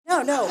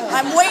No.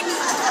 I'm waiting.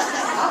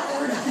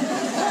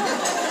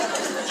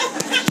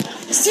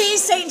 See,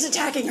 Satan's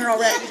attacking her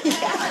already.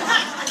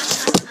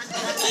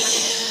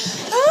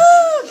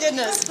 Oh,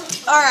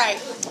 goodness. All right.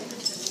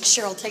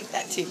 Cheryl, take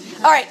that too.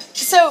 All right,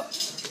 so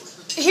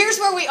here's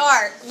where we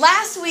are.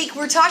 Last week,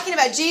 we were talking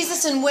about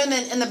Jesus and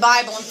women in the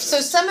Bible. And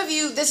so some of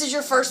you, this is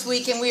your first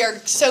week, and we are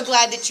so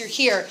glad that you're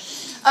here.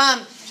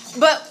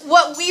 But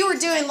what we were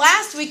doing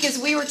last week is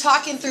we were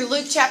talking through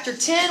Luke chapter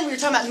 10. We were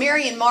talking about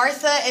Mary and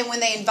Martha, and when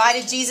they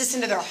invited Jesus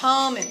into their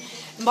home, and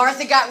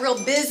Martha got real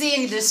busy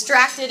and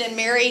distracted, and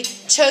Mary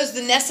chose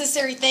the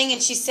necessary thing,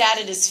 and she sat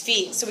at his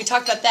feet. So we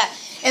talked about that.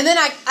 And then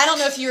I don't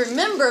know if you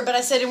remember, but I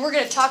said, and we're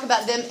going to talk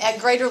about them at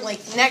greater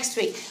length next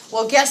week.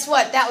 Well, guess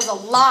what? That was a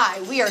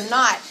lie. We are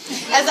not.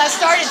 As I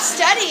started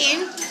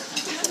studying,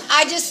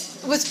 I just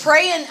was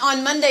praying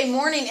on Monday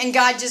morning, and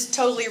God just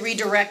totally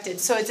redirected.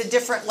 So it's a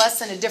different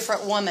lesson, a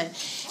different woman.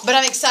 But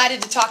I'm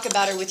excited to talk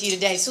about her with you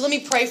today. So let me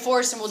pray for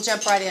us, and we'll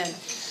jump right in.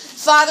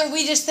 Father,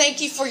 we just thank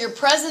you for your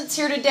presence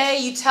here today.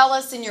 You tell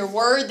us in your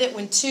word that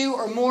when two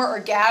or more are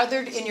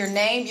gathered in your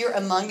name, you're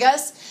among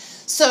us.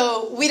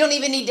 So we don't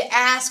even need to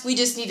ask. We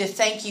just need to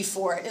thank you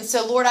for it. And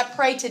so, Lord, I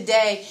pray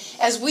today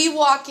as we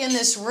walk in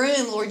this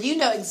room, Lord, you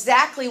know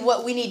exactly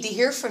what we need to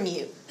hear from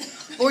you.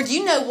 Lord,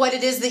 you know what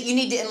it is that you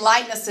need to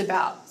enlighten us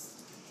about.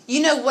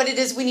 You know what it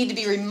is we need to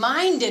be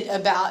reminded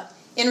about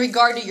in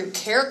regard to your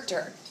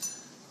character.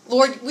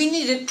 Lord, we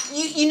need to.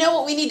 You know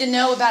what we need to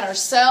know about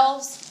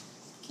ourselves.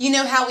 You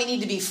know how we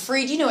need to be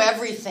freed. You know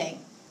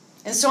everything.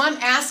 And so I'm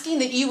asking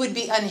that you would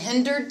be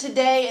unhindered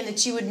today and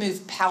that you would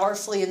move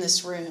powerfully in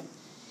this room.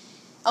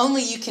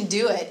 Only you can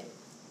do it,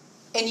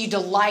 and you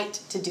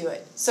delight to do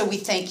it. So we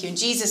thank you. In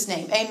Jesus'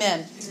 name,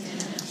 amen.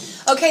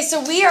 Okay,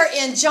 so we are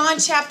in John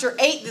chapter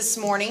 8 this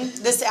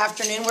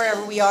afternoon,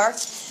 wherever we are.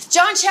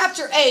 John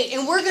chapter 8,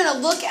 and we're going to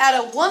look at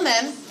a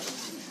woman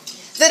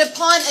that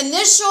upon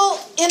initial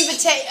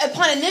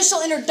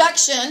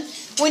introduction,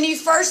 when you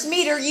first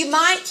meet her, you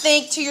might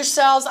think to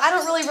yourselves, I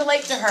don't really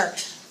relate to her.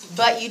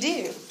 But you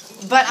do.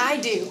 But I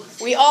do.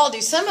 We all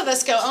do. Some of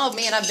us go, oh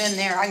man, I've been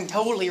there. I can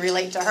totally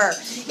relate to her.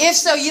 If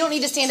so, you don't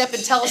need to stand up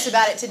and tell us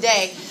about it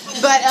today.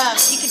 But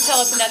you can tell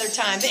us another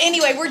time. But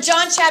anyway, we're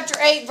John chapter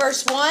 8,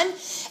 verse 1.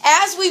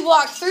 As we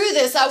walk through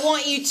this, I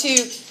want you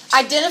to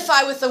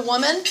identify with the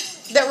woman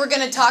that we're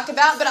going to talk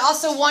about. But I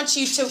also want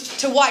you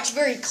to watch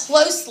very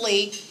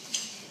closely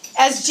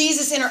as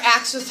Jesus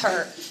interacts with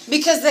her.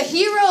 Because the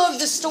hero of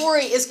the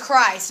story is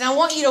Christ. And I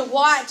want you to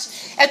watch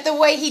at the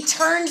way he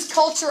turns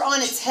culture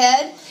on its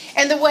head.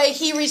 And the way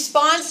he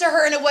responds to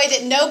her in a way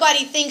that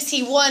nobody thinks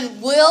he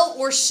will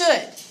or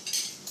should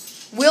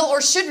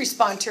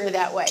respond to her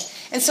that way.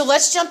 And so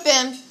let's jump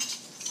in.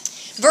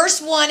 Verse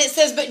 1, it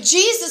says, But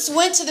Jesus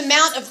went to the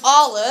Mount of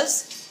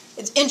Olives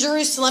in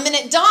Jerusalem, and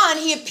at dawn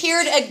he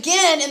appeared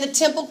again in the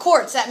temple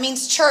courts. That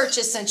means church,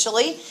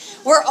 essentially,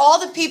 where all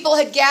the people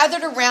had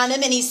gathered around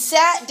him, and he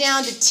sat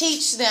down to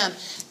teach them.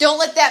 Don't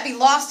let that be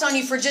lost on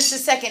you for just a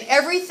second.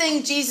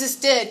 Everything Jesus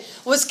did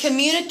was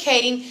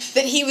communicating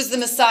that he was the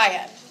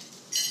Messiah.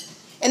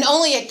 And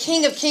only a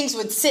King of Kings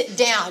would sit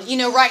down. You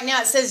know, right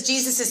now it says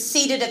Jesus is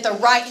seated at the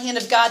right hand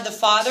of God the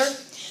Father.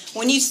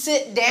 When you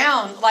sit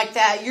down like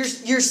that,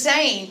 you're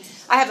saying,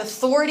 I have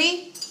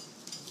authority.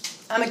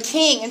 I'm a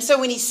king. And so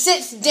when he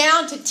sits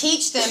down to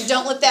teach them,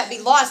 don't let that be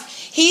lost.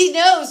 He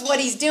knows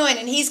what he's doing,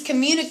 and he's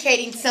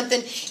communicating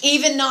something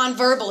even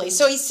non-verbally.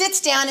 So he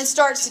sits down and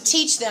starts to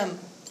teach them.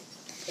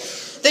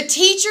 The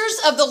teachers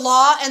of the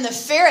law and the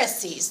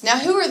Pharisees. Now,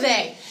 who are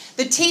they?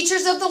 The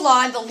teachers of the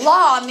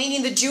law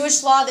meaning the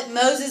Jewish law that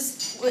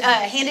Moses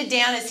handed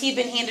down as he'd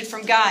been handed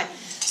from God.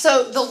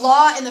 So the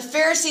law and the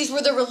Pharisees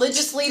were the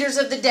religious leaders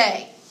of the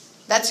day.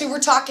 That's who we're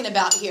talking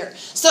about here.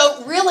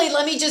 So really,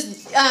 let me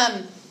just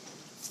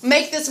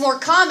make this more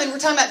common. We're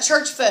talking about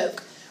church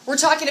folk. We're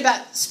talking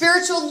about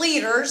spiritual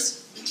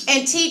leaders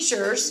and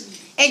teachers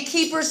and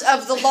keepers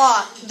of the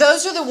law.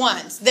 Those are the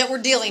ones that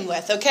we're dealing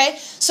with, okay?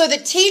 So the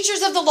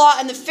teachers of the law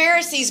and the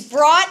Pharisees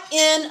brought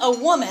in a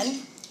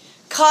woman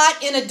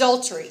caught in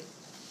adultery.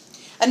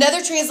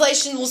 Another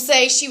translation will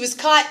say she was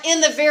caught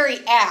in the very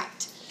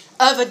act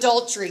of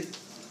adultery.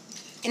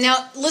 And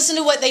now listen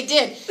to what they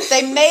did.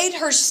 They made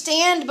her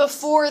stand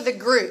before the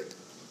group.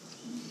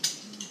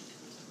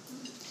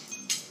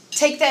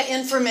 Take that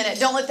in for a minute.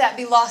 Don't let that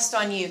be lost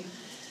on you.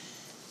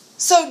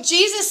 So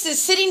Jesus is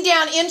sitting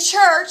down in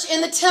church in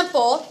the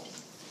temple,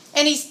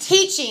 and he's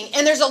teaching,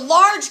 and there's a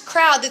large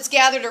crowd that's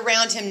gathered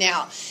around him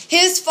now.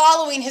 His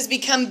following has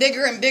become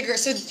bigger and bigger.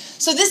 So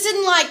this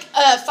isn't like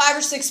 5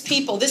 or 6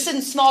 people. This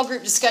isn't small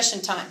group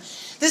discussion time.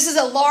 This is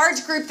a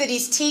large group that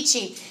he's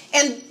teaching.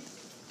 And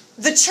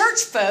the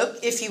church folk,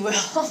 if you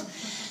will,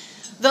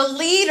 the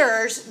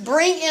leaders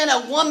bring in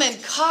a woman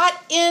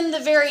caught in the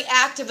very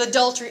act of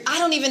adultery. I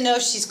don't even know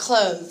if she's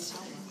clothed.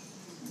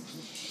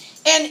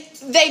 And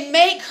they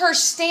make her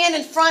stand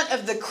in front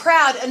of the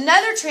crowd.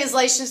 Another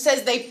translation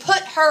says they put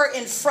her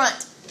in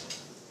front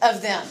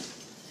of them.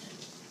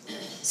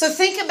 So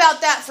think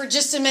about that for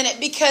just a minute,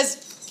 because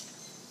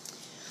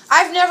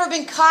I've never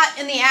been caught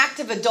in the act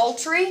of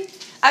adultery,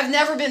 I've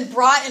never been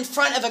brought in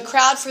front of a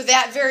crowd for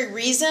that very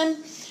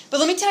reason. But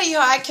let me tell you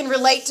how I can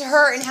relate to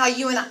her and how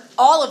you and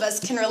all of us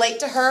can relate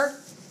to her.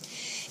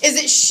 Is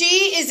that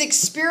she is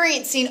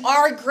experiencing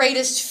our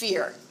greatest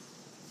fear.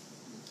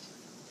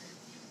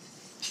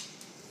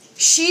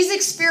 She's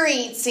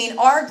experiencing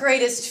our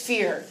greatest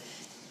fear.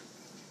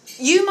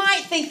 You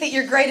might think that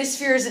your greatest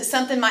fear is that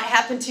something might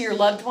happen to your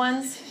loved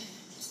ones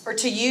or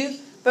to you.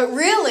 But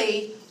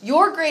really,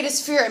 your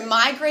greatest fear and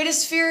my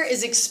greatest fear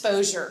is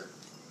exposure.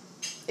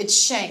 It's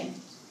shame.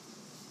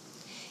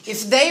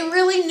 If they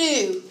really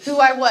knew who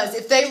I was,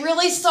 if they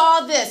really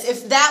saw this,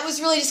 if that was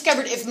really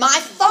discovered, if my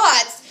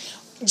thoughts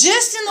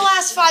just in the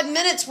last 5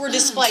 minutes were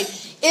displayed,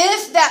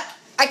 if that,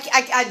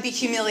 I'd be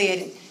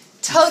humiliated.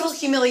 Total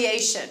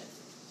humiliation.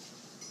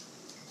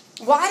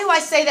 Why do I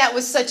say that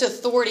with such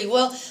authority?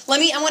 Well,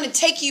 I want to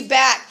take you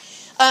back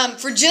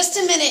for just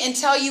a minute and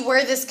tell you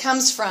where this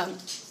comes from.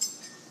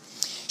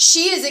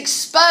 She is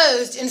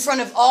exposed in front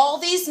of all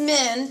these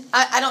men.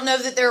 I don't know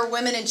that there were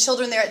women and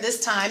children there at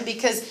this time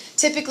because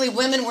typically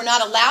women were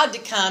not allowed to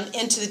come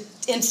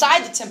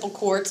inside the temple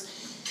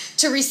courts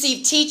to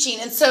receive teaching.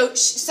 And so,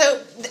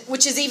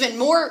 which is even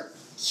more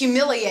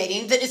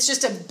humiliating, that it's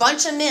just a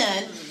bunch of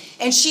men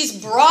and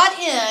she's brought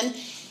in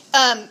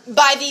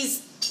by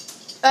these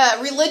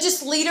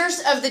religious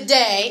leaders of the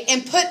day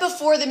and put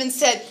before them and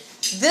said,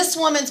 this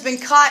woman's been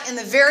caught in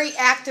the very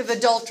act of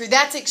adultery.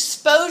 That's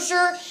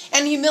exposure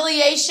and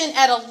humiliation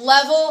at a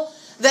level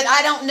that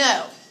I don't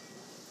know.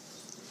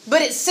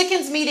 But it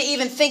sickens me to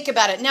even think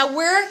about it. Now,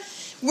 where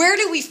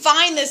do we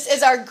find this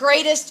as our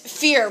greatest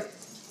fear?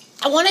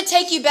 I want to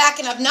take you back,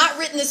 and I've not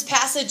written this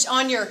passage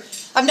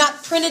I've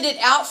not printed it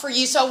out for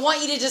you, so I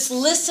want you to just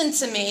listen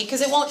to me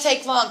because it won't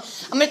take long.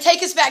 I'm going to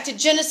take us back to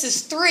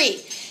Genesis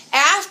 3.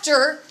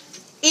 After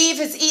Eve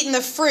has eaten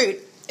the fruit,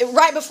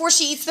 right before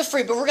she eats the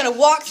fruit, but we're going to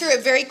walk through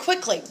it very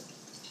quickly.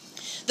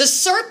 The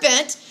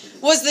serpent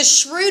was the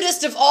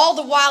shrewdest of all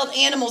the wild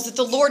animals that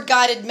the Lord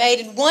God had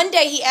made. And one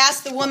day he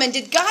asked the woman,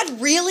 did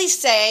God really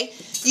say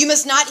you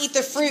must not eat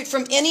the fruit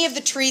from any of the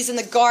trees in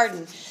the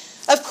garden?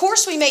 Of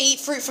course we may eat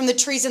fruit from the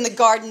trees in the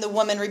garden, the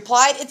woman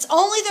replied. It's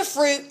only the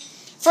fruit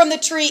from the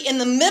tree in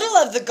the middle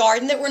of the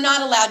garden that we're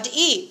not allowed to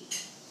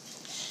eat.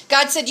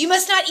 God said, you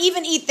must not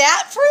even eat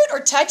that fruit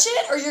or touch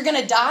it or you're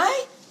going to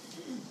die.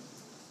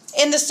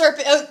 And the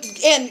serpent,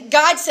 and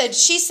God said,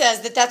 she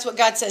says that's what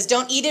God says.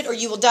 Don't eat it or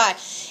you will die.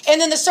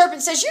 And then the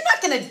serpent says, you're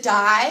not going to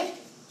die.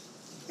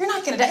 You're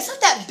not going to die. It's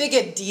not that big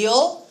a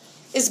deal,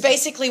 is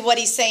basically what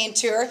he's saying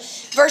to her.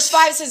 Verse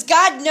 5 says,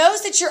 God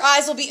knows that your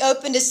eyes will be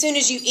opened as soon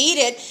as you eat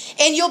it,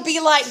 and you'll be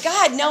like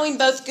God, knowing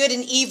both good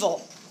and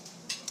evil.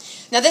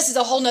 Now, this is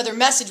a whole nother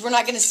message. We're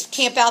not going to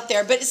camp out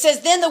there. But it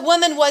says, then the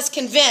woman was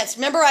convinced.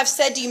 Remember, I've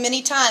said to you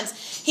many times,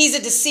 he's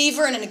a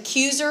deceiver and an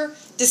accuser.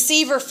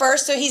 Deceiver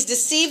first. So he's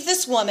deceived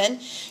this woman.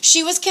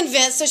 She was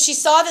convinced. So she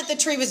saw that the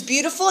tree was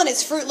beautiful and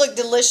its fruit looked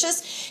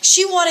delicious.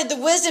 She wanted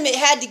the wisdom it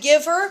had to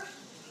give her.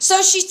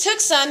 So she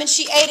took some and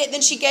she ate it.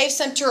 Then she gave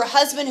some to her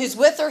husband who's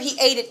with her. He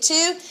ate it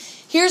too.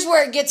 Here's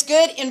where it gets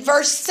good. In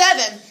verse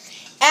 7,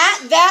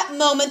 at that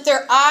moment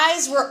their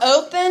eyes were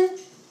open.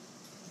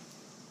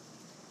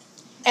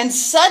 And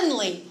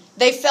suddenly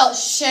they felt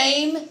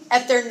shame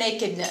at their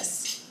nakedness.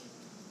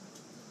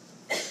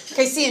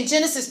 Okay, see, in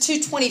Genesis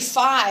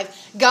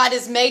 2:25, God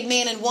has made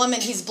man and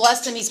woman. He's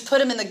blessed them. He's put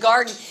them in the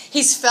garden.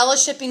 He's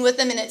fellowshipping with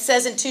them. And it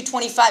says in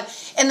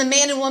 2:25, and the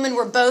man and woman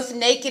were both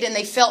naked and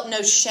they felt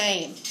no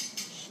shame.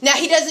 Now,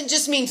 he doesn't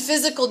just mean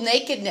physical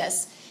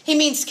nakedness. He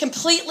means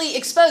completely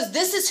exposed.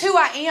 This is who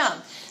I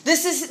am.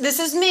 This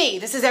is me.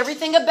 This is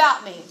everything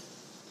about me.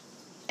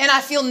 And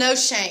I feel no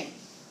shame.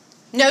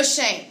 No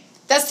shame.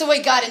 That's the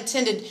way God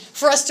intended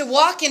for us to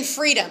walk in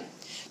freedom.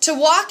 To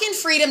walk in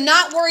freedom,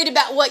 not worried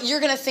about what you're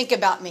going to think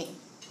about me.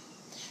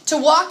 To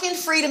walk in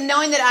freedom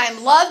knowing that I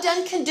am loved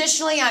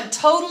unconditionally. I'm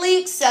totally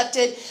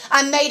accepted.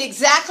 I'm made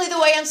exactly the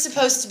way I'm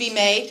supposed to be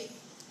made.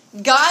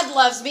 God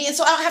loves me, and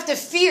so I don't have to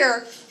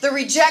fear the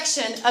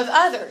rejection of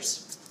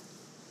others.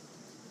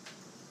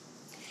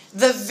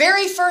 The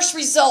very first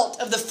result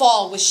of the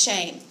fall was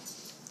shame.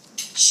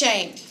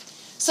 Shame.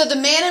 So the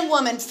man and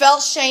woman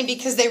felt shame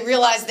because they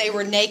realized they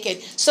were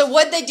naked. So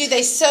what did they do?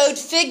 They sewed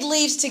fig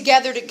leaves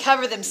together to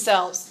cover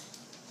themselves.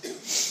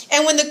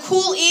 And when the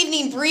cool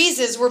evening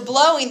breezes were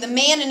blowing, the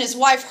man and his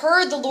wife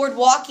heard the Lord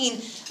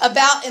walking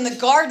about in the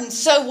garden.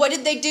 So what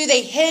did they do?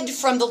 They hid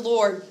from the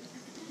Lord.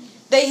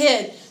 They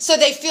hid. So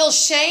they feel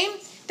shame,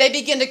 they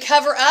begin to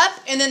cover up,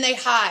 and then they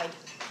hide.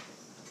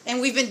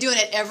 And we've been doing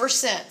it ever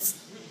since.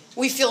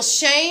 We feel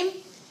shame,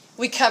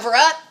 we cover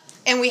up,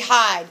 and we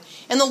hide.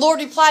 And the Lord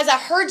replies, I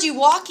heard you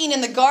walking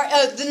in the garden.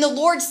 Then the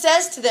Lord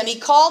says to them, he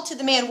called to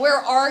the man, where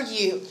are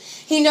you?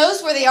 He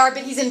knows where they are,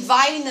 but he's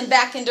inviting them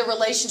back into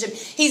relationship.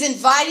 He's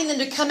inviting them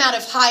to come out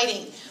of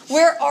hiding.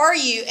 Where are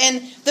you?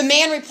 And the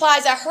man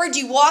replies, I heard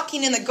you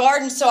walking in the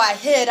garden, so I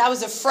hid. I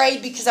was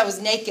afraid because I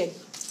was naked.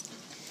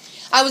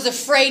 I was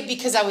afraid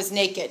because I was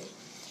naked.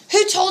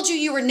 Who told you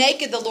you were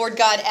naked? The Lord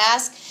God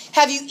asked.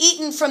 Have you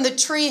eaten from the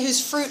tree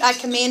whose fruit I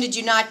commanded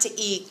you not to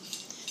eat?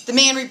 The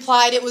man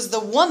replied, "It was the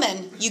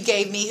woman you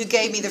gave me who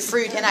gave me the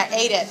fruit, and I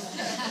ate it."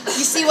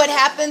 You see what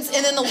happens?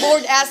 And then the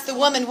Lord asked the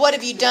woman, "What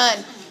have you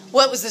done?"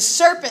 "Well, it was the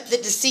serpent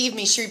that deceived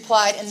me," she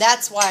replied, "and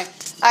that's why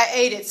I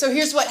ate it." So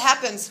here's what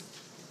happens.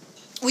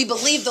 We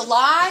believe the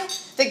lie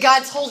that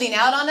God's holding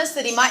out on us,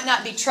 that He might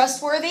not be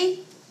trustworthy,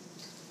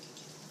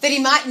 that He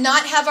might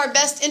not have our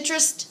best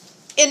interest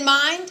in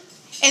mind.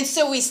 And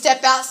so we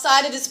step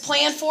outside of His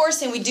plan for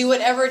us and we do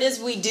whatever it is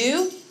we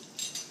do.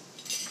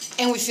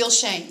 And we feel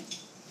shame.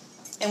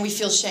 And we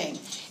feel shame.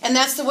 And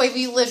that's the way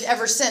we lived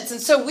ever since.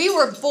 And so we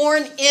were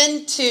born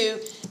into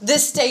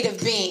this state of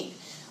being.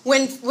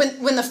 When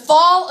the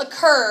fall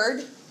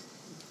occurred,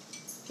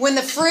 when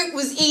the fruit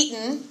was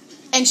eaten,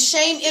 and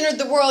shame entered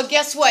the world,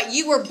 guess what?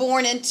 You were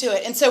born into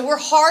it. And so we're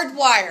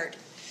hardwired.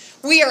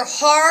 We are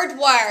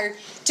hardwired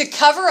to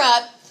cover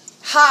up,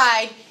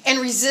 hide, and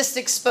resist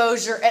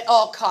exposure at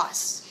all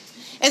costs.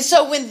 And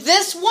so when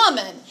this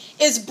woman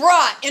is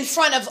brought in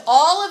front of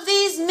all of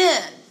these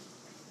men,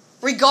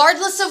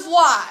 regardless of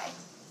why,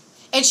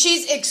 and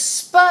she's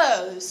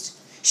exposed,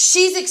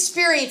 she's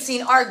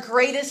experiencing our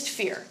greatest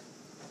fear.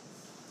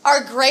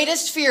 Our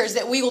greatest fear is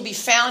that we will be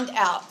found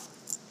out.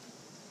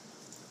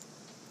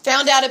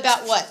 Found out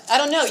about what? I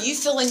don't know. You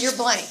fill in your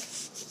blank.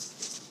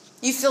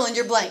 You fill in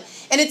your blank.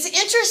 And it's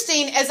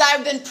interesting, as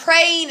I've been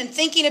praying and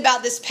thinking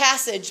about this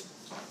passage,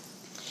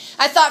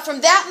 I thought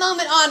from that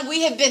moment on,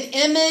 we have been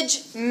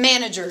image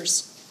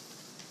managers.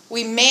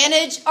 We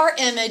manage our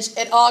image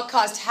at all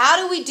costs. How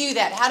do we do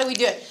that? How do we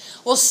do it?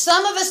 Well,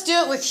 some of us do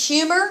it with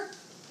humor.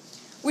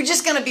 We're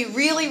just going to be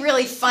really,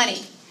 really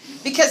funny.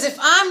 Because if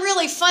I'm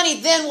really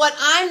funny, then what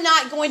I'm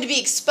not going to be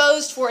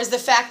exposed for is the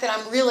fact that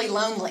I'm really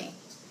lonely,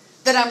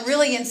 that I'm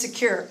really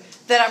insecure,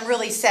 that I'm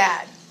really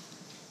sad.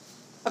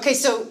 Okay,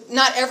 so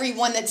not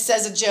everyone that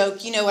says a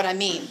joke, you know what I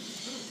mean.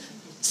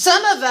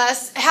 Some of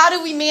us, how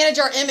do we manage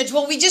our image?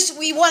 Well,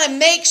 we want to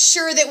make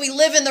sure that we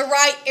live in the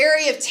right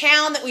area of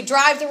town, that we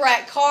drive the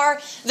right car,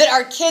 that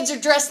our kids are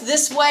dressed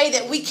this way,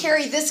 that we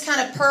carry this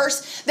kind of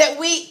purse, that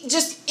we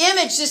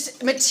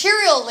just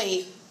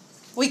materially,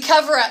 we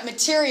cover up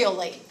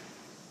materially.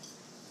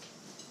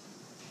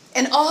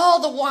 And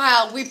all the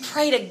while, we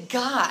pray to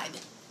God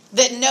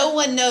that no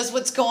one knows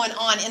what's going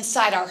on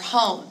inside our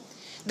home,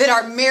 that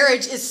our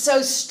marriage is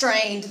so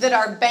strained, that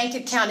our bank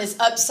account is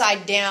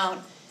upside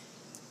down,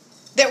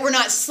 that we're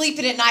not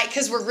sleeping at night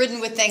because we're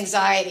ridden with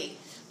anxiety.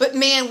 But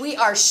man, we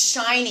are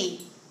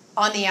shiny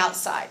on the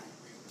outside.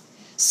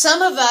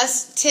 Some of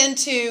us tend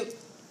to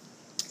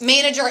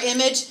manage our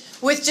image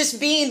with just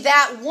being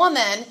that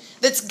woman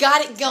that's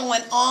got it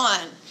going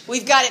on.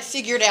 We've got it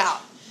figured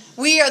out.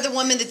 We are the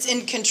woman that's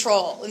in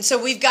control. And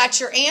so we've got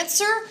your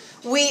answer.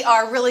 We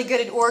are really good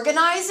at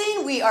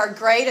organizing. We are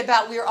great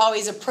about we're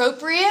always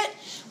appropriate.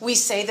 We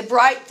say the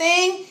right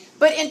thing.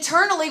 But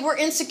internally, we're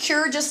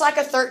insecure just like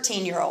a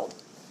 13-year-old.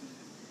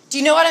 Do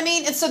you know what I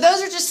mean? And so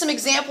those are just some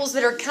examples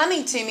that are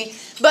coming to me.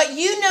 But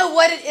you know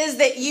what it is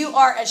that you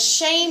are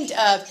ashamed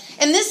of.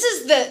 And this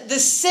is the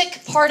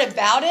sick part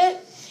about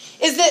it,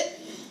 is that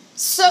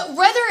so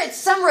whether it's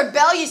some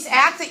rebellious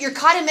act that you're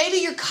caught in, maybe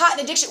you're caught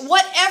in addiction,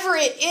 whatever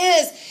it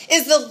is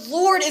the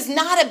Lord is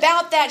not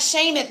about that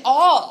shame at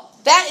all.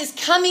 That is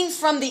coming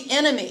from the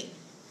enemy.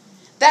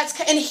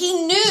 And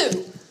He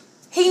knew.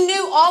 He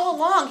knew all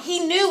along. He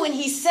knew when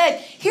He said,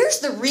 here's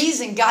the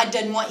reason God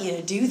doesn't want you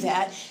to do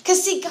that.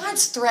 Because see,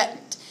 God's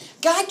threatened.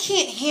 God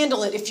can't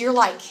handle it if you're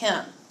like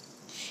Him.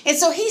 And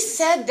so He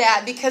said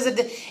that because of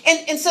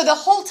and so the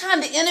whole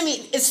time the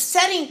enemy is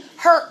setting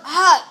her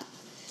up.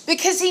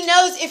 Because he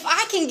knows if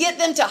I can get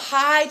them to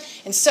hide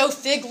and sew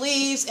fig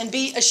leaves and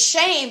be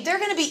ashamed, they're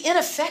going to be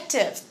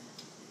ineffective.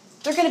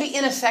 They're going to be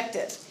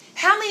ineffective.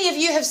 How many of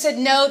you have said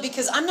no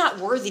because I'm not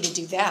worthy to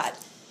do that?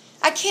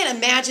 I can't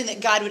imagine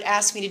that God would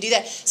ask me to do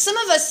that. Some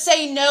of us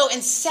say no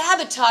and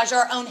sabotage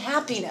our own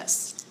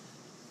happiness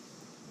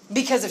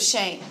because of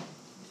shame.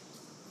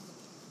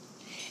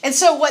 And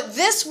so what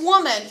this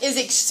woman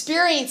is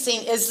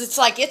experiencing is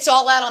it's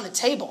all out on the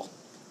table.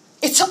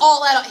 It's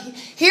all out.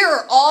 Here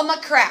are all my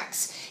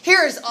cracks. Here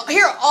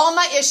are all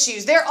my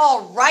issues. They're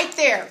all right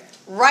there.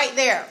 Right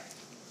there.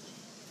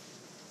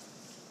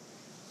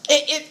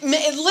 It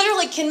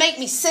literally can make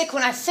me sick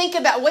when I think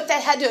about what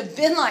that had to have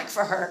been like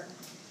for her.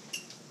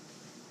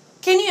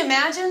 Can you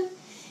imagine?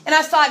 And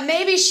I thought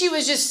maybe she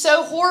was just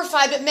so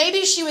horrified, but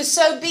maybe she was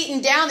so beaten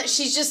down that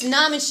she's just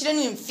numb and she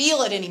doesn't even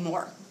feel it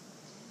anymore.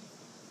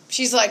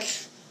 She's like,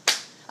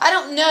 I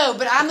don't know,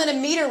 but I'm going to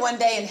meet her one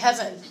day in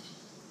heaven.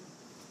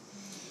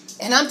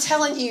 And I'm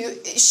telling you,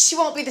 she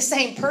won't be the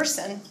same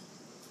person.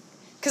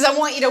 Because I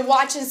want you to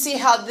watch and see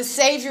how the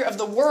Savior of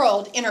the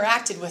world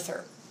interacted with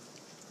her.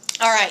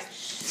 All right.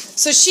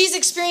 So she's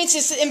experienced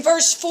this. In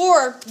verse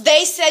 4,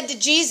 they said to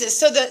Jesus,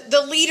 so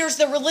the leaders,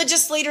 the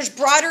religious leaders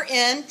brought her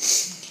in,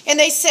 and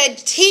they said,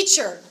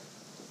 Teacher,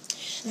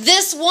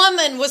 this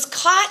woman was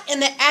caught in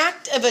the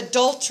act of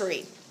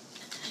adultery.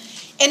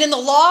 And in the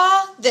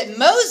law that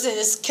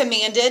Moses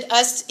commanded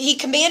us, he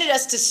commanded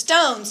us to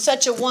stone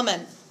such a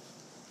woman.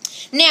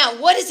 Now,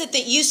 what is it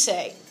that you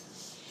say?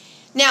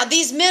 Now,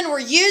 these men were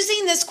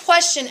using this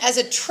question as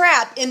a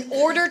trap in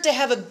order to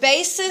have a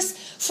basis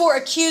for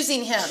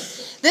accusing him.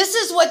 This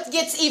is what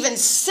gets even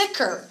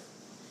sicker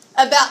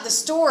about the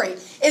story,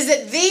 is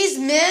that these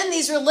men,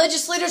 these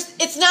religious leaders,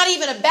 it's not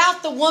even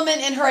about the woman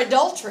and her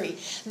adultery.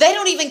 They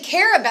don't even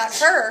care about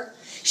her.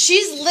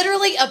 She's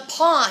literally a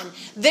pawn.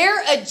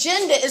 Their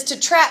agenda is to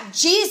trap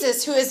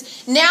Jesus, who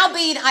is now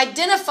being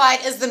identified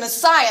as the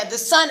Messiah, the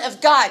Son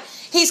of God.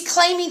 He's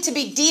claiming to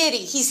be deity.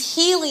 He's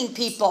healing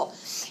people.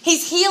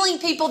 He's healing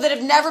people that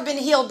have never been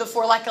healed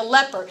before, like a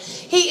leper.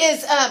 He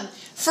is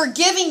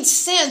forgiving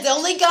sins.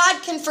 Only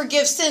God can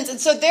forgive sins. And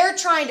so they're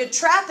trying to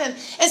trap him.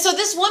 And so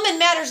this woman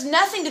matters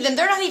nothing to them.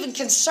 They're not even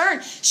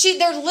concerned.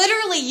 They're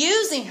literally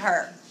using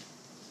her.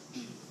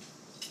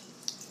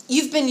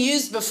 You've been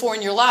used before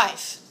in your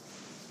life.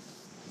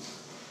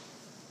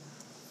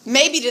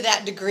 Maybe to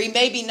that degree,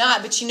 maybe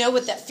not, but you know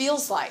what that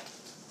feels like.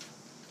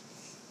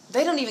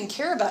 They don't even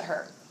care about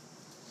her.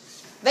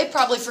 They've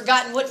probably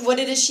forgotten what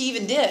it is she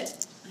even did.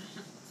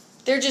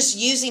 They're just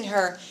using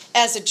her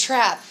as a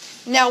trap.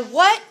 Now,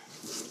 what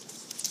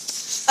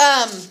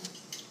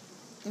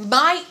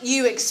might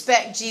you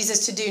expect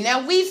Jesus to do?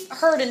 Now, we've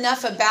heard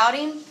enough about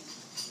him,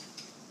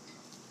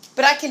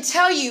 but I can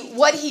tell you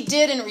what he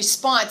did in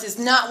response is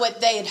not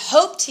what they had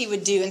hoped he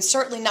would do, and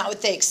certainly not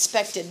what they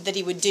expected that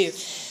he would do.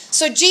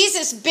 So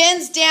Jesus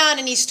bends down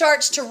and he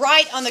starts to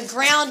write on the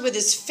ground with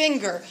his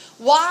finger.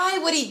 Why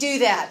would he do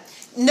that?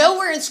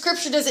 Nowhere in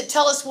Scripture does it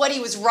tell us what he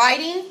was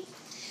writing.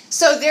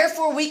 So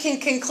therefore we can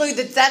conclude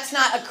that that's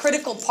not a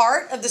critical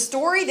part of the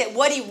story, that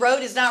what he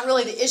wrote is not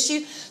really the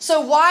issue.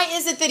 So why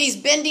is it that he's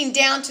bending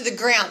down to the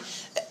ground?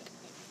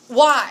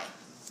 Why?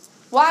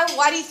 Why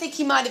do you think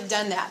he might have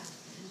done that?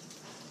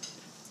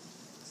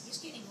 He's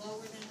getting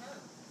lower than her.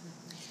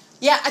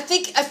 Yeah, I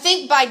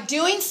think by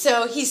doing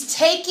so, he's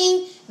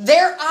taking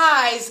their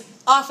eyes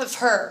off of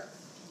her.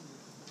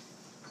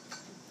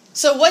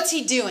 So what's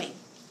he doing?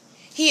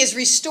 He is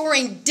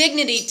restoring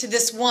dignity to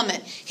this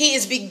woman. He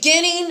is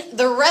beginning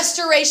the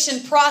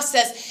restoration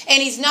process,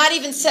 and he's not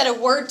even said a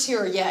word to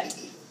her yet.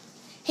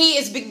 He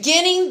is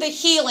beginning the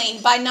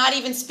healing by not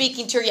even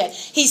speaking to her yet.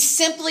 He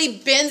simply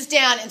bends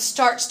down and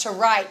starts to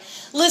write.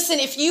 Listen,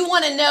 if you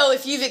want to know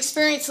if you've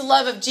experienced the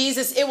love of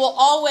Jesus, it will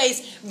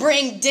always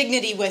bring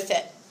dignity with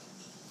it.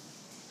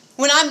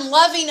 When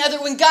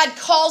when God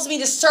calls me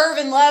to serve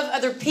and love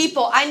other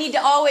people, I need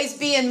to always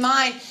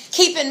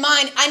keep in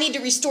mind, I need to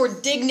restore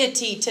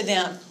dignity to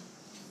them.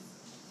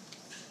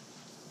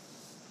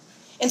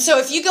 And so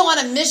if you go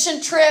on a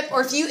mission trip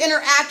or if you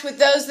interact with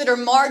those that are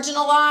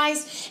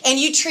marginalized and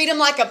you treat them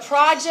like a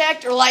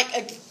project or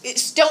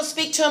don't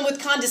speak to them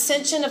with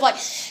condescension of like,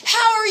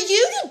 how are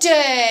you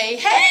today?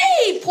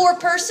 Hey, poor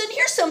person,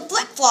 here's some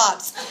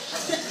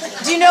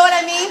flip-flops. Do you know what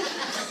I mean?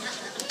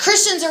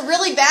 Christians are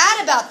really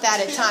bad about that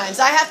at times,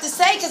 I have to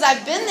say, because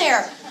I've been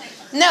there.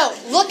 No,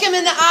 look him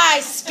in the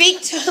eyes,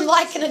 speak to him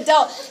like an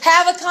adult,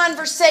 have a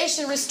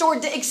conversation,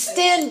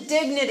 extend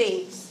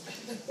dignity.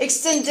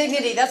 Extend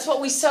dignity. That's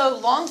what we so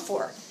long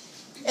for.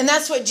 And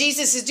that's what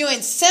Jesus is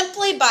doing,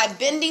 simply by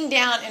bending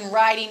down and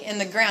writing in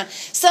the ground.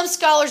 Some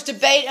scholars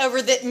debate over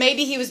that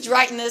maybe he was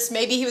writing this,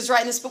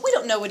 but we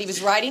don't know what he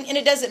was writing, and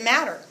it doesn't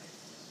matter.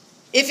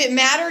 If it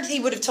mattered, he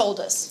would have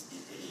told us.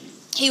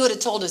 He would have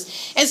told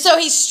us. And so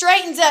he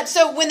straightens up.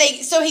 So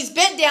he's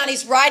bent down,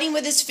 he's writing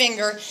with his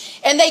finger,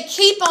 and they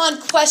keep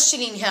on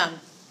questioning him.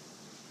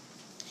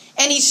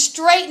 And he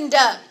straightened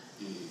up,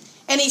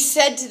 and he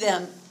said to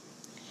them,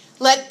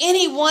 let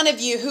any one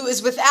of you who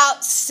is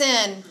without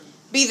sin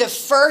be the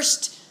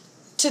first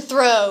to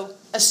throw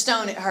a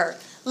stone at her.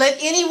 Let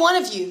any one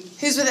of you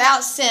who's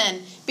without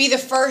sin be the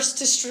first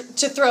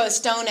to throw a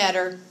stone at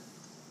her.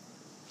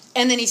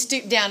 And then he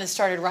stooped down and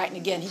started writing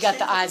again. He got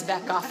the eyes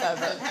back off of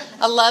her.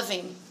 I love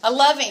him. I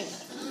love him.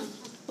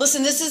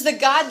 Listen, this is the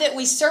God that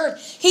we serve.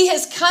 He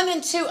has come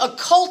into a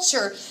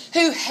culture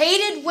who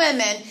hated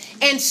women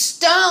and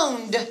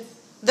stoned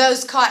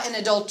those caught in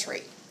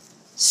adultery.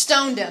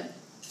 Stoned them.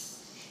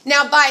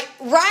 Now, by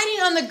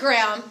writing on the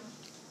ground,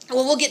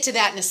 well, we'll get to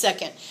that in a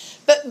second.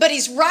 But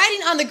he's writing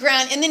on the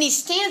ground, and then he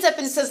stands up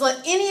and says, let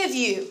any of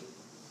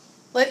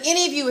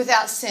you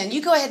without sin, you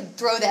go ahead and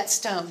throw that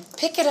stone.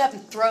 Pick it up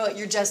and throw it.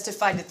 You're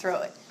justified to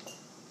throw it.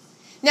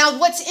 Now,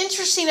 what's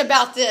interesting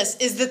about this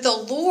is that the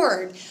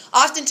Lord,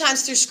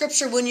 oftentimes through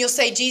Scripture, when you'll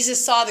say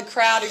Jesus saw the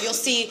crowd, or you'll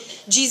see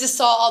Jesus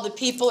saw all the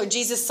people, or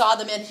Jesus saw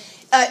the men,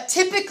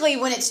 typically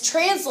when it's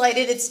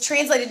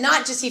translated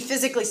not just he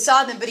physically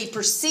saw them, but he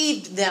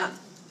perceived them.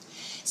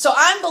 So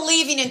I'm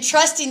believing and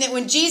trusting that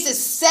when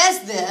Jesus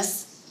says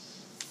this,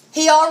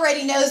 he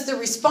already knows the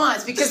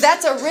response, because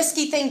that's a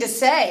risky thing to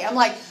say. I'm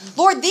like,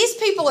 Lord, these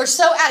people are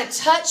so out of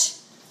touch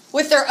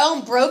with their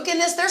own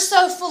brokenness. They're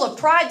so full of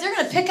pride. They're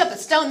going to pick up a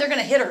stone. They're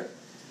going to hit her.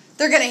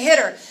 They're going to hit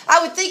her.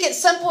 I would think at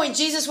some point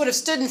Jesus would have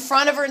stood in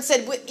front of her and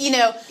said,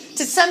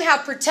 to somehow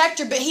protect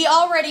her. But he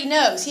already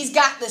knows. He's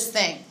got this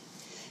thing.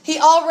 He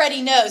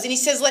already knows. And he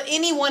says, let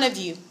any one of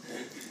you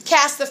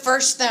cast the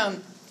first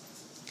stone.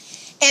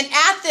 And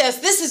at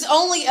this is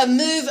only a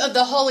move of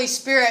the Holy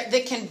Spirit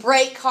that can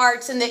break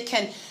hearts and that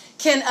can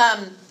can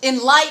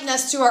enlighten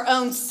us to our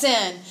own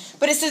sin.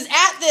 But it says,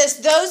 at this,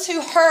 those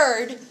who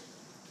heard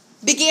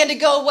began to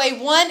go away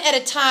one at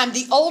a time,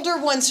 the older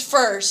ones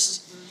first.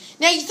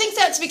 Now, you think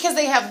that's because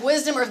they have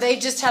wisdom or they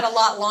just had a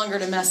lot longer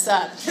to mess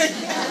up?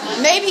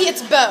 Maybe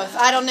it's both.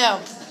 I don't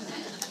know.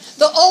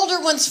 The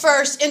older ones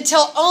first,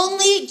 until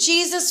only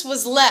Jesus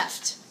was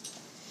left.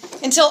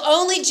 Until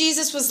only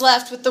Jesus was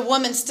left with the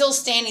woman still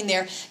standing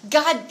there.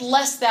 God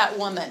bless that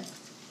woman.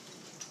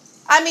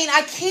 I mean,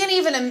 I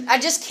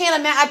just can't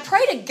imagine. I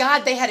pray to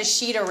God they had a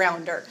sheet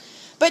around her.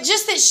 But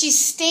just that she's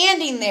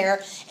standing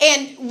there,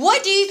 and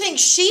what do you think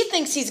she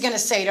thinks he's going to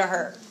say to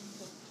her?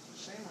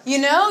 You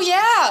know,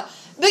 yeah.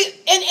 But,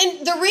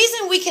 and the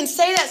reason we can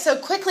say that so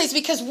quickly is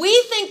because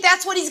we think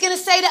that's what he's going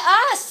to say to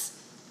us.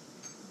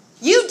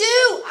 You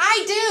do.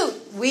 I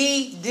do.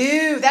 We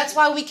do. That's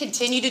why we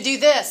continue to do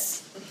this.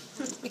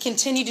 We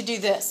continue to do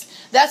this.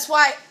 That's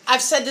why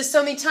I've said this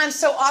so many times.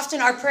 So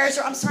often our prayers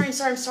are, I'm sorry, I'm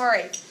sorry, I'm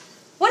sorry.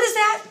 What is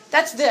that?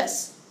 That's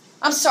this.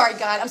 I'm sorry,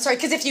 God. I'm sorry.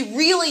 Because if you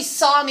really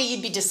saw me,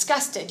 you'd be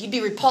disgusted. You'd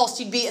be repulsed.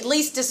 You'd be at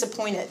least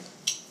disappointed.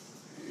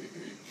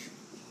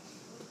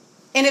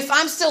 And if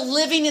I'm still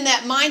living in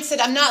that mindset,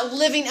 I'm not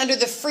living under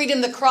the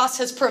freedom the cross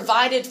has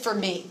provided for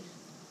me.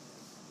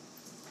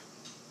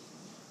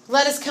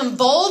 Let us come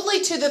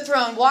boldly to the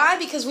throne. Why?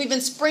 Because we've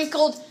been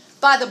sprinkled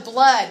by the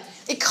blood.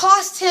 It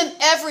cost him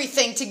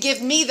everything to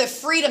give me the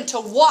freedom to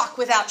walk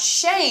without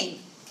shame.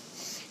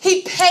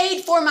 He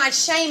paid for my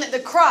shame at the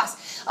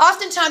cross.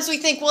 Oftentimes we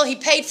think, well, he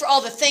paid for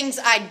all the things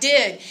I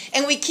did,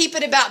 and we keep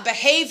it about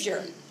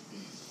behavior.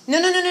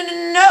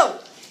 No.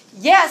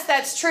 Yes,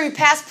 that's true.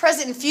 Past,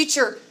 present, and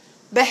future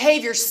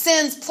behavior,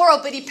 sins, plural,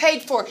 but he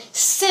paid for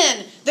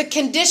sin, the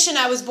condition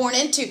I was born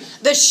into,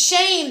 the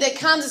shame that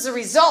comes as a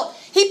result.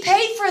 He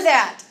paid for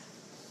that.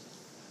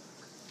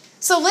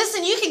 So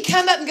listen, you can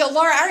come up and go,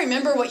 Laura, I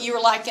remember what you were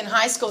like in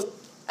high school.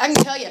 I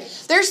can tell you.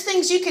 There's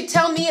things you could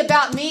tell me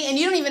about me, and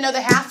you don't even know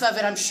the half of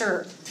it, I'm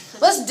sure.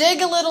 Let's dig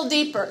a little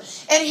deeper.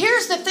 And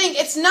here's the thing.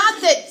 It's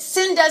not that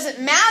sin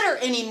doesn't matter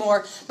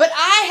anymore, but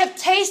I have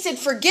tasted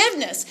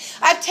forgiveness.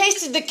 I've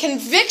tasted the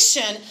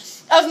conviction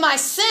of my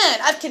sin.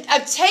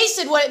 I've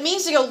tasted what it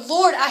means to go,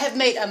 Lord, I have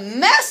made a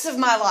mess of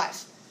my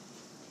life.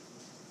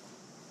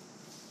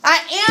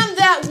 I am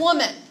that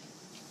woman.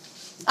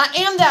 I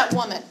am that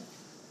woman.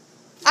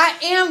 I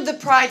am the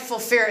prideful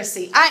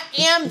Pharisee. I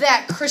am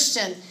that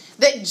Christian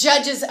that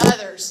judges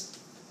others.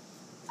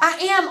 I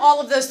am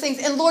all of those things.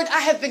 And Lord,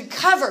 I have been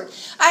covered.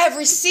 I have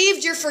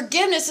received your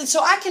forgiveness, and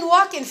so I can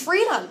walk in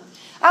freedom.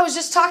 I was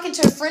just talking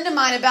to a friend of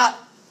mine about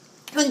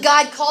when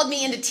God called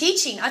me into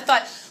teaching. I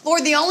thought,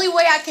 Lord, the only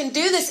way I can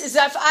do this is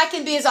if I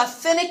can be as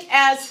authentic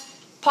as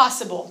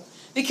possible.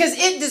 Because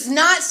it does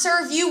not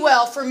serve you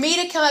well for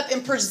me to come up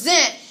and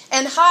present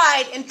and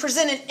hide and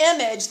present an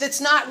image that's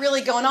not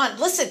really going on.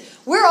 Listen,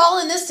 we're all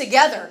in this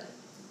together.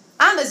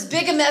 I'm as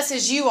big a mess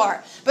as you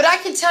are. But I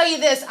can tell you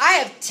this, I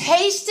have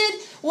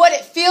tasted what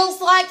it feels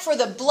like for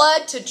the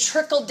blood to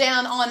trickle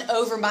down on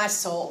over my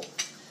soul.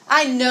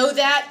 I know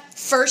that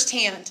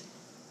firsthand.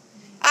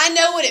 I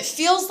know what it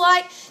feels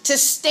like to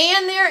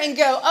stand there and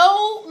go,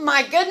 oh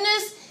my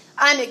goodness,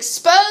 I'm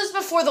exposed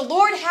before the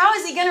Lord. How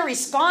is he going to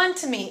respond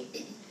to me?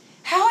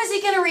 How is he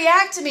going to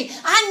react to me?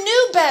 I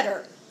knew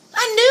better.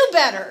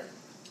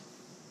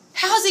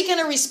 How is he going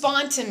to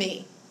respond to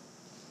me?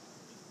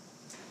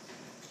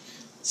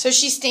 So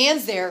she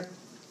stands there.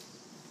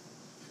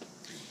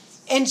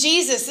 And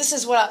Jesus, this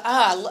is what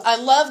I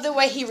love the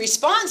way he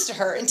responds to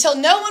her. Until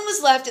no one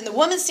was left and the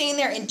woman standing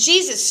there, and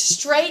Jesus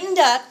straightened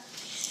up.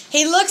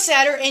 He looks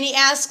at her and he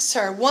asks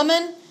her,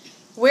 woman,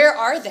 where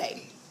are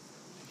they?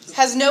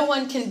 Has no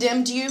one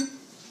condemned you?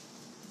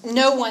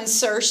 No one,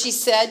 sir, she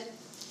said.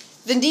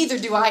 Then neither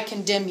do I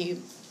condemn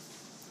you.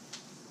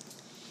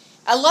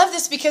 I love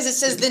this because it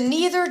says, then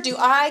neither do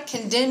I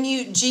condemn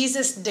you,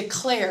 Jesus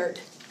declared.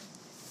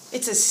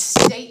 It's a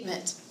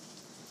statement.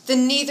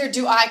 Then neither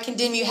do I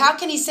condemn you. How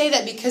can he say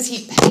that? Because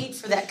he paid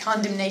for that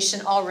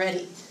condemnation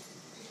already.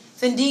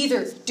 Then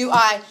neither do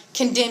I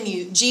condemn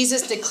you.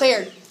 Jesus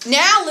declared.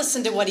 Now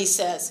listen to what he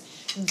says.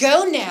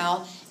 Go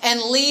now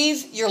and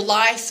leave your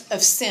life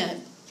of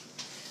sin.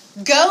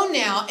 Go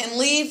now and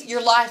leave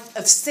your life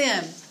of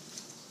sin.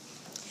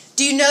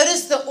 Do you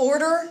notice the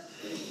order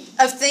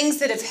of things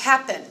that have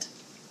happened?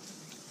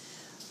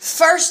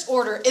 First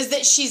order is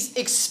that she's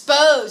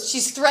exposed.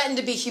 She's threatened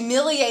to be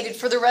humiliated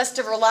for the rest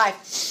of her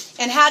life.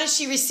 And how does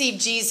she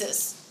receive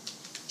Jesus?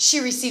 She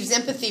receives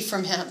empathy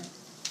from him.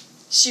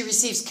 She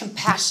receives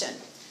compassion,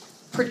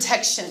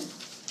 protection,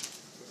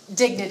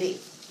 dignity.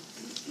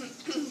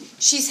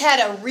 She's had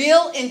a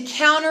real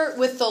encounter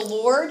with the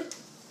Lord.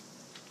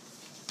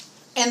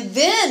 And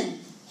then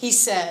he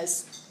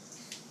says,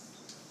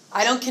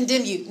 I don't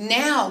condemn you.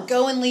 Now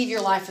go and leave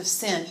your life of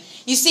sin.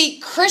 You see,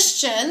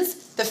 Christians,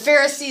 the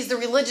Pharisees, the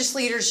religious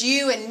leaders,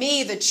 you and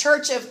me, the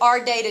church of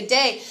our day to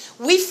day,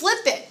 we flip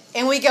it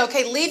and we go,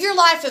 okay, leave your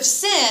life of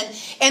sin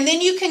and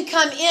then you can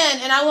come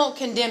in and I won't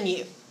condemn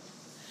you.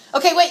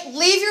 Okay, wait,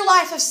 leave your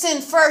life of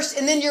sin first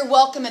and then you're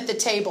welcome at the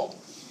table.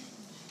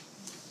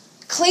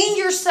 Clean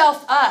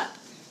yourself up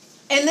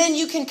And then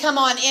you can come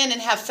on in and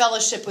have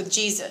fellowship with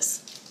Jesus.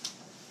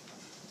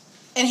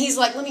 And he's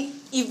like,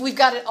 we've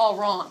got it all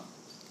wrong.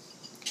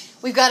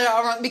 We've got it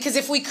all wrong. Because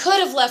if we could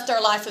have left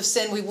our life of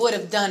sin, we would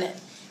have done it.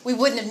 We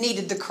wouldn't have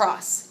needed the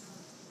cross.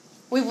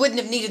 We wouldn't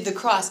have needed the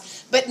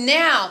cross. But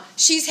now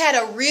she's had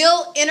a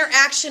real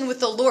interaction with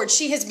the Lord.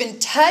 She has been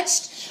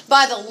touched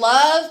by the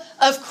love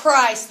of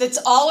Christ that's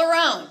all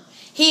around.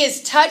 He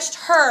has touched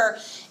her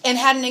and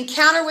had an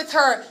encounter with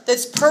her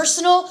that's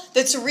personal,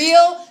 that's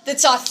real,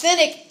 that's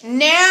authentic.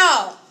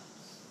 Now,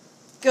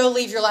 go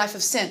leave your life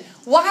of sin.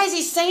 Why is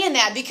he saying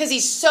that? Because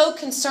he's so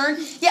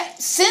concerned. Yeah,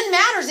 sin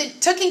matters.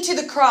 It took him to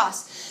the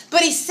cross.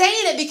 But he's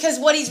saying it because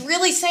what he's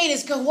really saying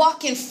is go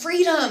walk in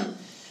freedom.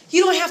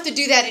 You don't have to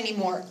do that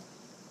anymore.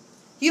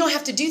 You don't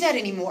have to do that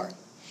anymore.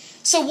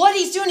 So what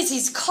he's doing is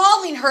he's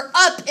calling her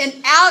up and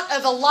out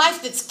of a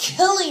life that's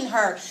killing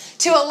her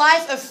to a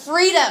life of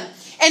freedom.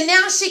 And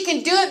now she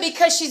can do it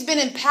because she's been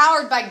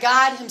empowered by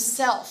God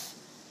himself.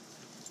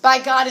 By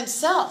God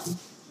himself.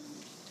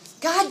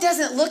 God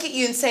doesn't look at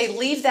you and say,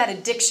 leave that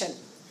addiction.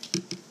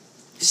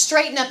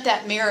 Straighten up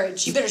that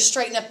marriage. You better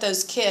straighten up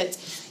those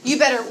kids. You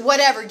better,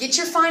 whatever, get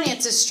your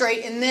finances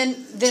straight and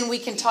then we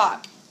can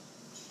talk.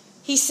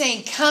 He's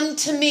saying, come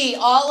to me,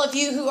 all of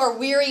you who are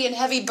weary and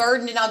heavy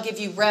burdened, and I'll give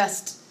you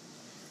rest.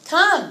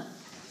 Come.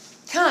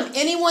 Come.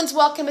 Anyone's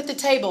welcome at the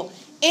table.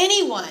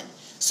 Anyone.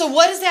 So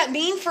what does that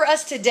mean for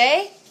us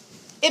today?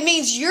 It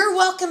means you're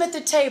welcome at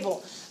the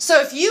table.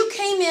 So if you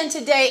came in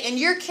today and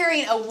you're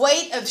carrying a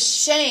weight of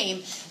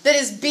shame that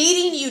is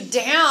beating you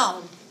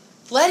down,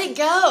 let it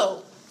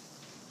go.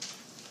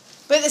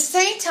 But at the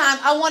same time,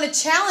 I want to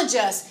challenge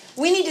us.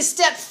 We need to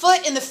step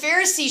foot in the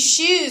Pharisees'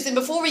 shoes. And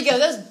before we go,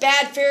 those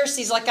bad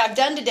Pharisees like I've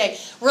done today,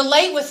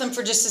 relate with them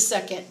for just a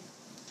second.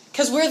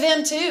 Because we're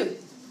them too.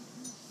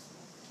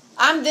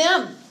 I'm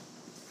them.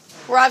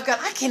 Where I've gone,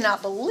 I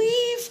cannot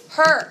believe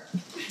her.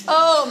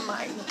 Oh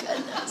my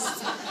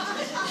goodness.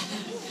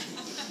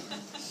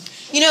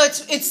 You know,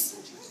 it's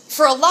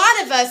for a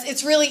lot of us,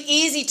 it's really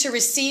easy to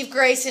receive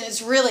grace and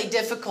it's really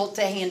difficult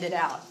to hand it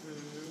out.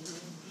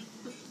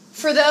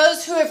 For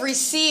those who have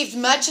received,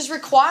 much is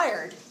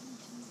required.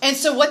 And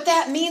so what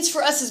that means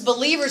for us as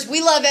believers,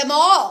 we love them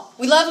all.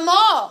 We love them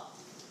all.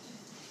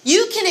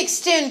 You can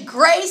extend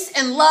grace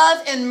and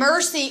love and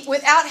mercy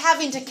without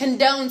having to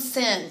condone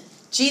sin.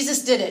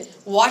 Jesus did it.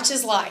 Watch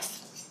his life.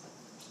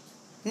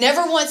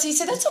 Never once he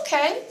said, that's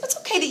okay. That's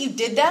okay that you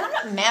did that. I'm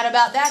not mad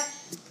about that.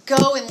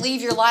 Go and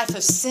leave your life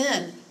of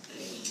sin.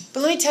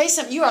 But let me tell you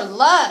something. You are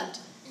loved.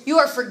 You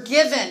are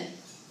forgiven.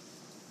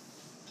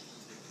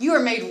 You are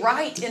made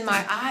right in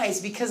my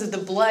eyes because of the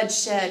blood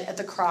shed at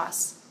the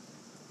cross.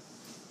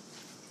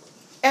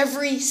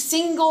 Every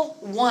single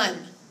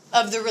one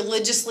of the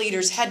religious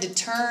leaders had to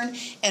turn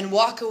and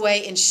walk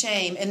away in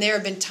shame. And there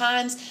have been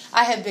times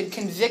I have been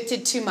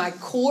convicted to my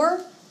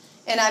core,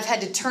 and I've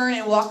had to turn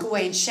and walk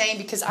away in shame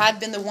because I've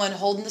been the one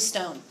holding the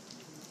stone.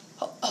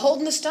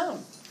 Holding the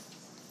stone.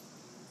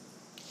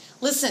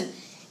 Listen,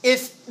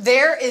 if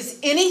there is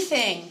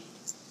anything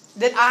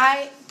that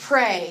I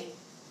pray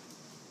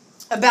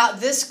about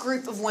this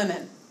group of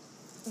women,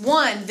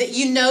 one, that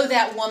you know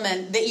that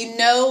woman, that you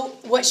know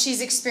what she's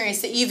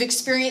experienced, that you've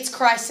experienced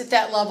Christ at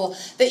that level,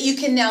 that you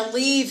can now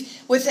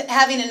leave with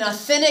having an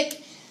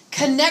authentic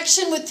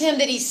connection with him,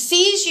 that he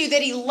sees you,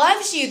 that he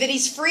loves you, that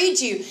he's freed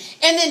you.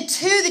 And then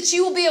two, that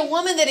you will be a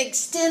woman that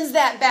extends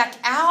that back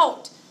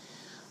out.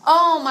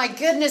 Oh my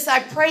goodness, I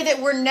pray that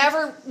we're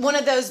never one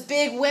of those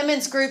big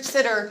women's groups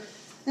that are,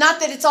 not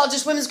that it's all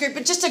just women's group,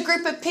 but just a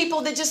group of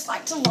people that just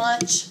like to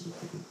lunch.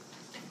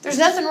 There's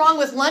nothing wrong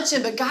with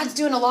lunching, but God's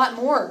doing a lot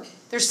more.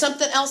 There's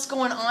something else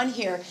going on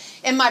here.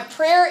 And my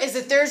prayer is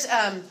that there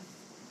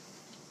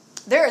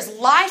is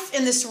life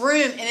in this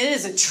room and it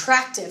is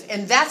attractive.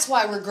 And that's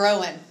why we're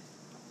growing.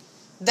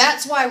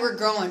 That's why we're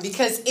growing.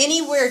 Because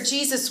anywhere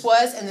Jesus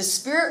was and the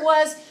Spirit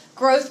was,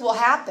 growth will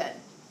happen.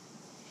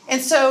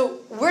 And so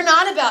we're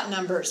not about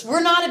numbers.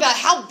 We're not about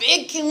how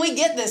big can we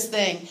get this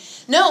thing.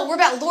 No, we're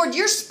about, Lord,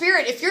 your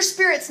Spirit. If your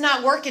Spirit's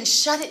not working,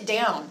 shut it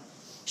down.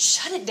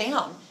 Shut it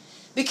down.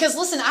 Because,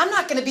 listen, I'm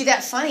not going to be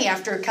that funny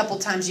after a couple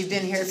times you've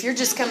been here if you're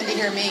just coming to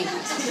hear me.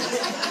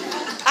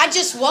 I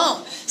just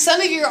won't. Some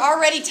of you are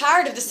already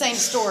tired of the same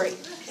story.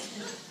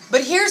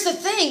 But here's the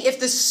thing. If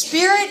the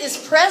Spirit is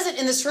present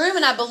in this room,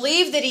 and I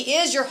believe that He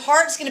is, your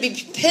heart's going to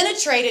be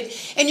penetrated,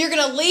 and you're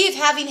going to leave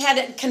having had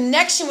a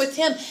connection with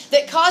Him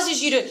that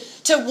causes you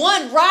to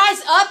one,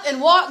 rise up and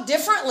walk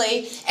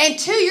differently, and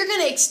two, you're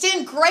going to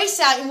extend grace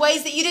out in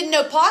ways that you didn't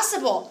know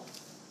possible.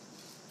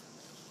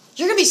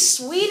 You're going to be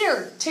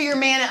sweeter to your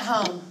man at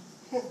home.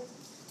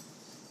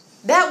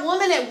 That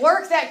woman at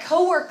work, that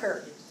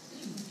coworker.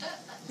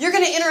 You're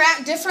going to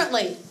interact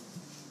differently.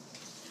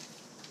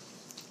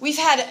 We've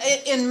had,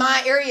 in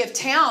my area of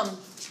town,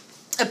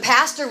 a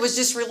pastor was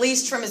just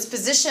released from his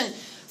position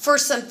for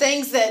some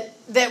things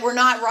that were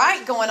not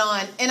right going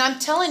on. And I'm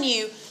telling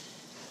you,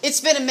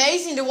 it's been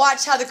amazing to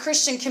watch how the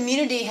Christian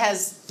community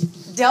has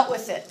dealt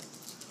with it.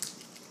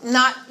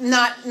 Not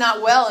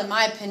well, in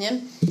my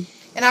opinion.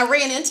 And I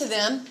ran into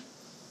them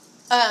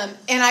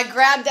And I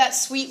grabbed that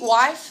sweet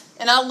wife,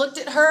 and I looked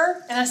at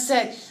her, and I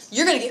said,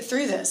 "You're going to get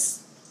through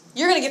this.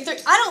 You're going to get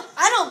through."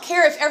 I don't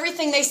care if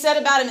everything they said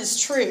about him is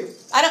true.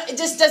 It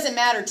just doesn't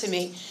matter to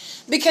me.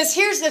 Because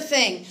here's the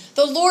thing.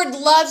 The Lord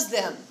loves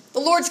them. The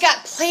Lord's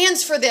got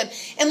plans for them.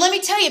 And let me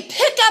tell you,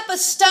 pick up a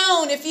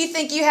stone if you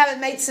think you haven't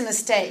made some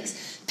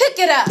mistakes. Pick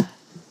it up.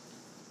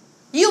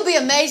 You'll be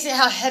amazed at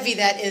how heavy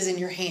that is in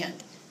your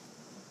hand.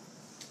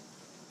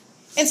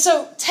 And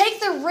so take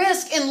the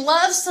risk and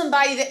love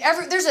somebody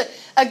there's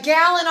a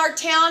gal in our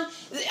town.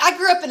 I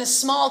grew up in a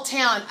small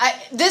town.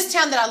 This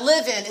town that I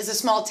live in is a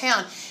small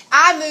town.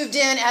 I moved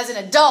in as an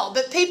adult,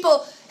 but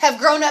people have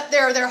grown up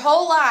there their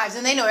whole lives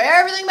and they know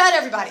everything about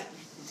everybody.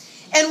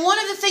 And one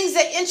of the things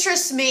that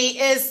interests me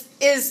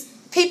is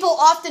people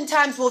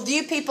oftentimes will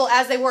view people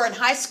as they were in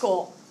high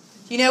school.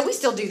 You know, we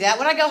still do that.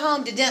 When I go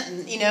home to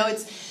Denton,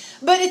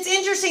 but it's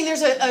interesting.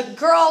 There's a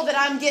girl that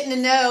I'm getting to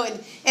know,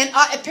 and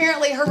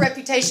apparently her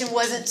reputation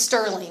wasn't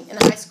sterling in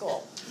high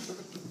school.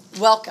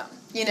 Welcome,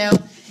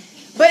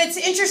 But it's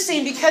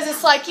interesting because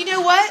it's like, you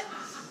know what?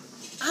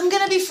 I'm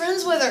going to be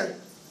friends with her.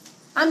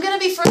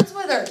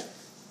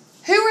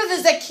 Who are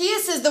the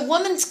Zacchaeuses, the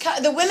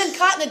women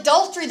caught in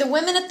adultery, the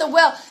women at the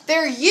well?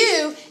 They're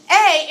you,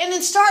 and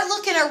then start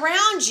looking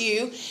around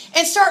you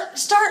and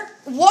start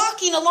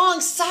walking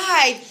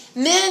alongside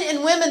men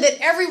and women that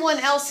everyone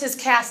else has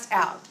cast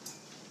out.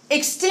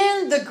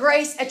 Extend the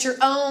grace at your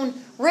own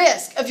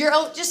risk,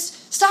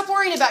 just stop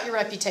worrying about your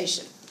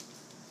reputation.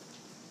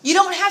 You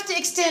don't have to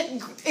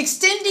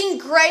extending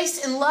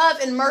grace and love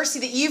and mercy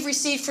that you've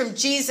received from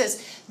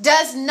Jesus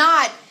does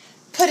not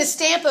put a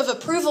stamp of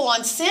approval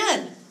on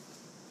sin.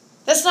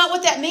 That's not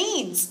what that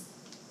means.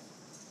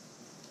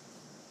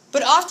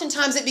 But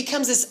oftentimes it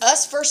becomes this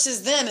us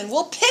versus them, and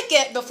we'll pick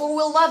it before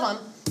we'll love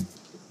them.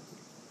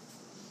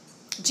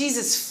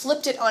 Jesus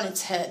flipped it on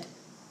its head.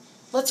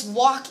 Let's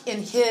walk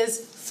in his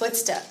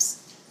footsteps.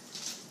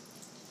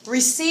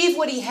 Receive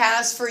what he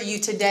has for you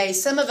today.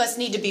 Some of us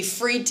need to be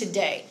freed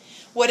today.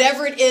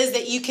 Whatever it is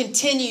that you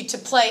continue to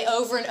play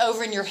over and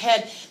over in your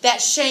head,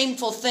 that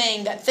shameful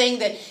thing, that thing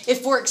that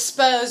if we're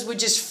exposed would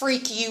just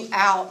freak you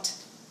out.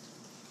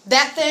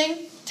 That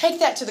thing, take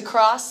that to the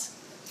cross.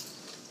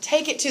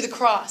 Take it to the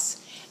cross.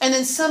 And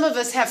then some of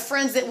us have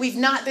friends that we've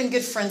not been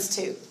good friends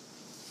to.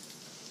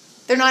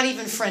 They're not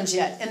even friends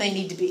yet, and they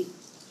need to be.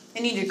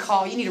 They need to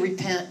call. You need to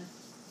repent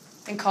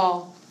and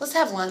call. Let's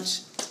have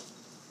lunch.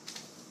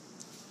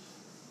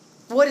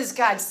 What is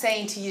God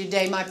saying to you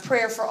today? My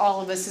prayer for all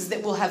of us is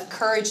that we'll have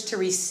courage to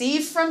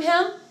receive from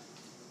him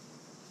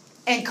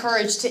and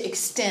courage to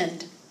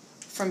extend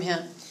from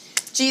him.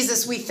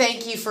 Jesus, we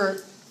thank you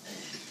for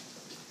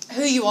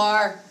who you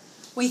are.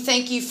 We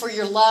thank you for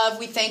your love.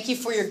 We thank you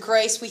for your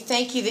grace. We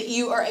thank you that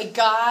you are a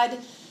God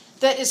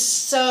that is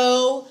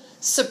so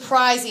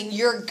surprising.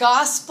 Your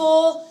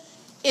gospel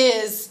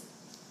is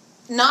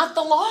not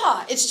the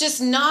law. It's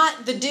just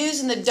not the do's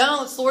and the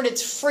don'ts. Lord,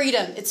 it's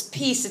freedom. It's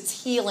peace.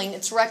 It's healing.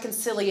 It's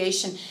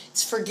reconciliation.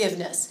 It's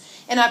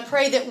forgiveness. And I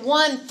pray that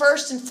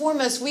first and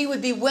foremost, we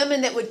would be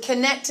women that would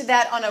connect to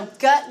that on a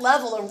gut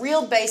level, a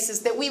real basis,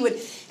 that we would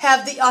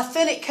have the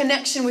authentic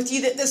connection with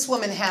you that this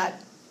woman had.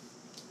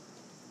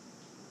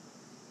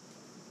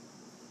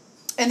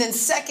 And then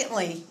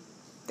secondly,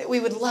 that we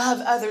would love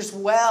others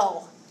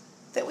well,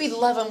 that we'd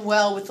love them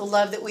well with the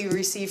love that we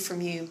receive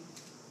from you.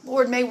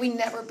 Lord, may we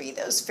never be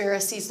those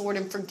Pharisees, Lord,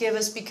 and forgive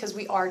us because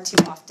we are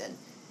too often.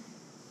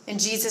 In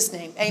Jesus'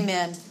 name,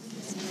 amen.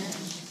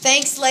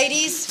 Thanks,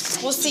 ladies.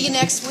 We'll see you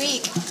next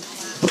week.